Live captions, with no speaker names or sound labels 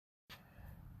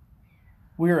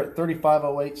We are at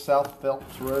 3508 South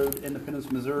Phelps Road,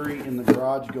 Independence, Missouri, in the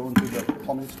garage going through the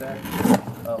plumbing stack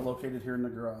located here in the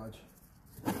garage.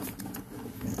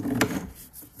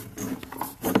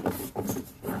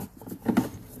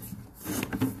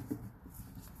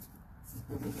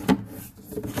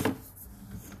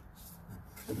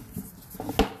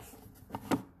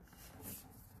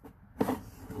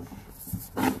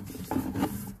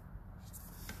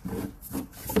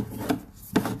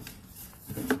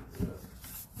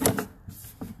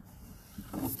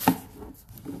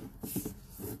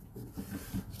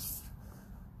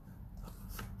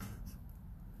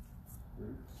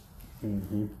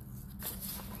 Mm-hmm.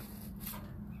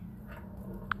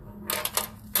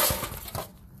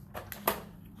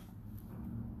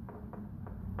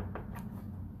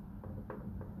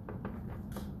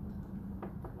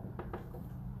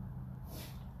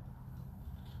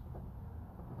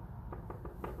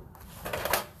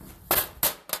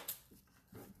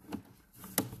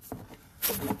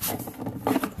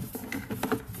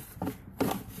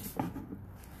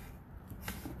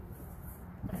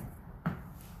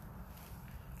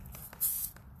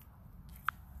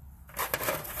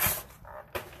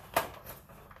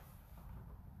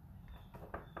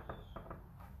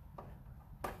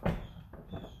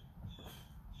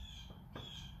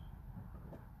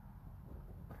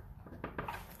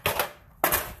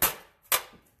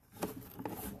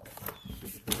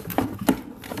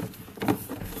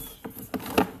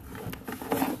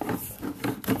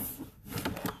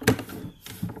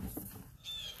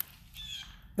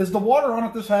 Is the water on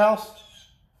at this house?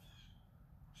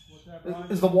 What's that,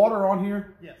 Brian? Is the water on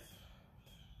here? Yes.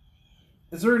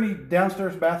 Is there any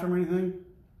downstairs bathroom or anything?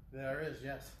 There is,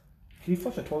 yes. Can you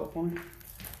flush the toilet for me?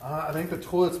 I think the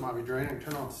toilets might be draining.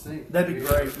 Turn on the sink. That'd be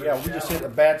great. Yeah, we just hit a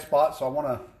bad spot, so I want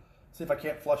to see if I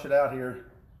can't flush it out here.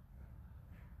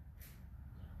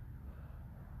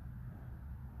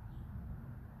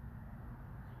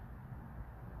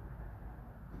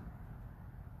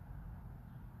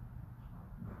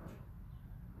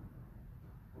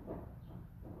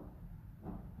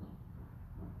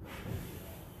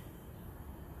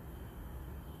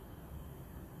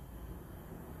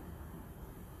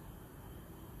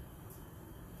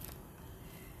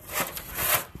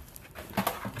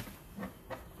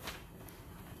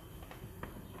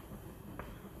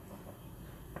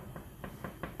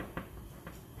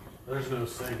 There's no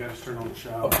sink. I just turned on the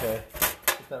shower. Okay.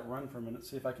 Let that run for a minute.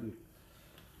 See if I can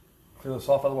clear this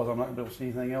off. Otherwise, I'm not going to be able to see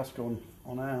anything else going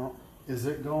on out. Is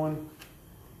it going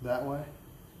that way?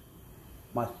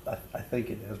 I think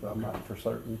it is, but I'm not for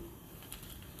certain.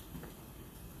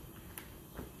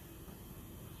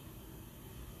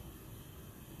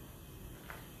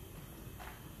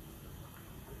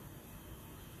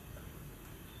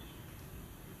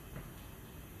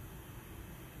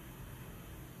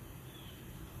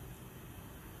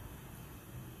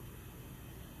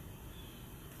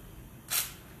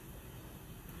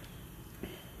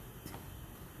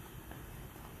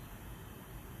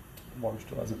 Water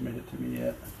still hasn't made it to me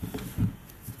yet.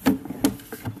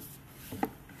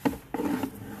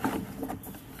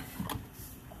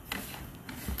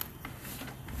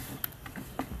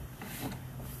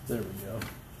 There we go.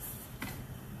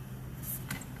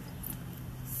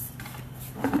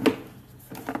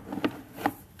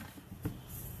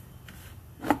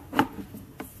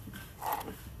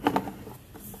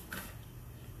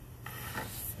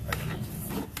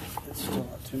 It's still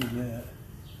not tuned yet.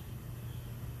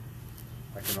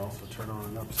 I can also turn on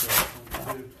an upstairs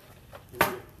one too.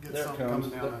 Get There it something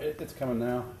comes. coming down. It's coming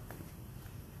now.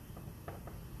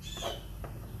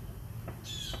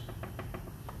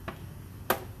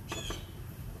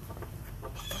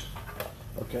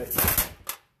 Okay.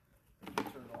 Turn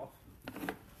it off.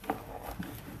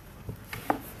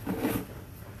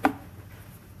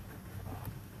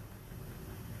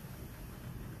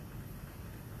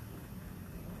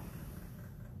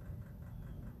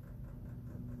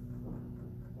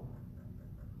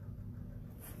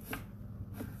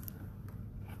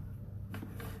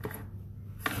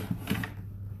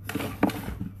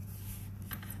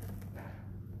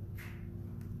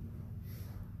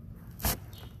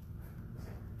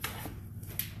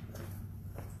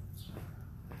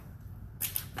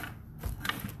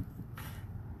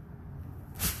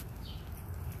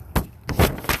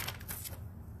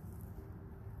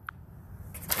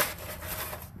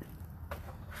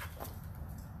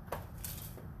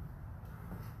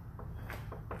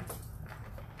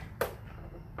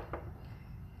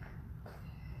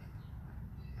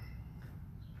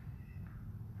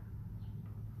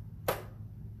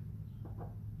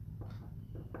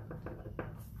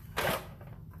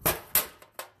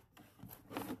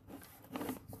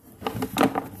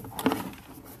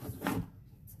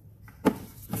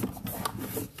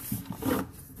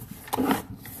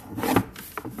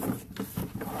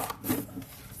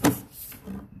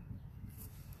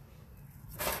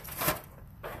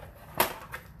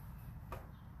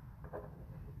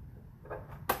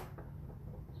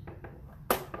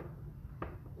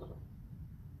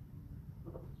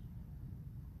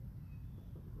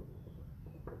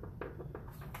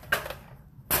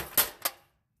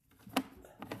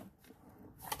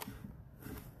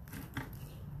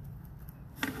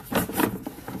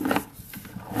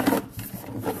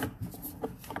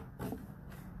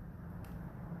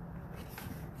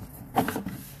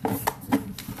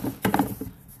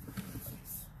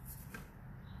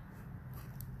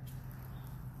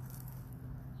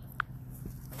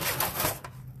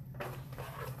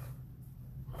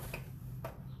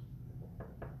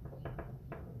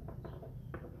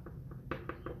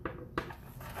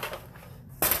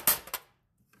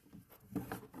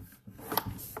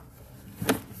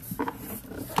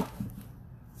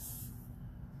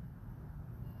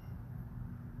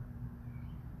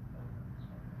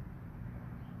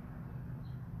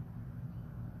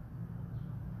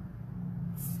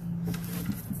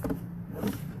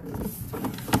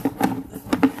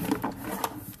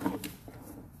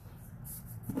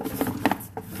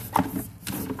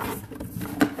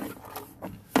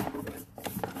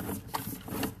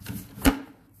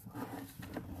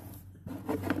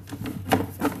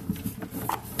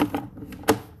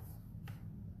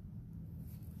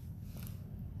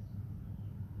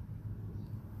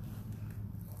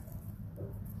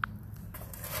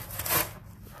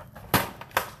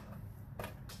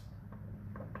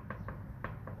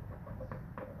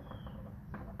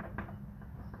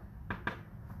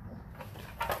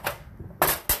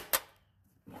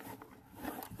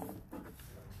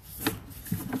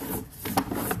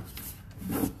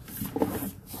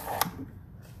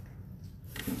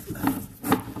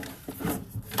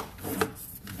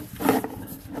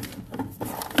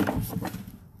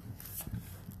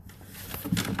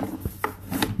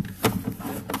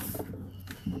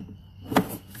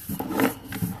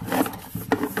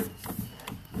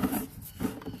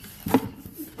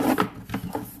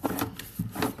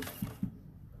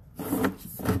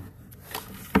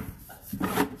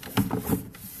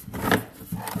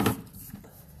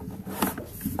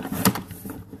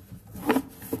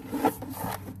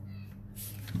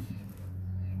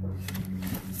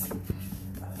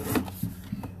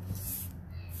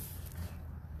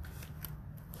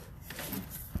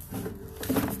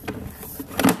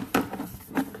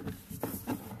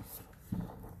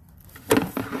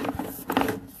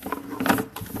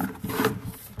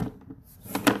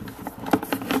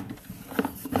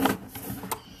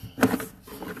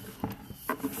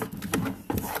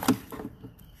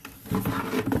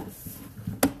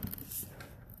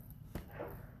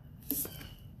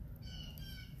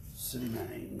 City,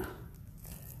 Maine.